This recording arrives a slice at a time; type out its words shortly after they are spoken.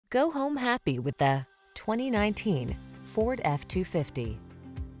Go home happy with the 2019 Ford F-250.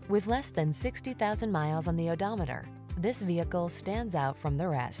 With less than 60,000 miles on the odometer, this vehicle stands out from the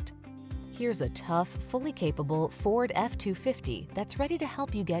rest. Here's a tough, fully capable Ford F-250 that's ready to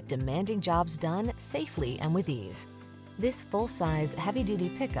help you get demanding jobs done safely and with ease. This full-size, heavy-duty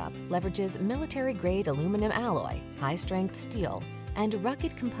pickup leverages military-grade aluminum alloy, high-strength steel, and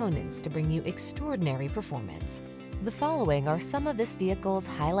rugged components to bring you extraordinary performance. The following are some of this vehicle's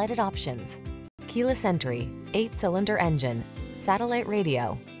highlighted options: keyless entry, 8-cylinder engine, satellite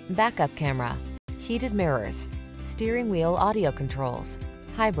radio, backup camera, heated mirrors, steering wheel audio controls,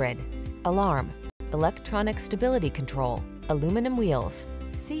 hybrid, alarm, electronic stability control, aluminum wheels.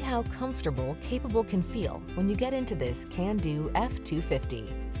 See how comfortable, capable can feel when you get into this can-do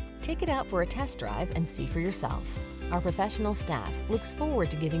F-250. Take it out for a test drive and see for yourself. Our professional staff looks forward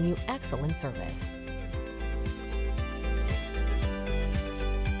to giving you excellent service.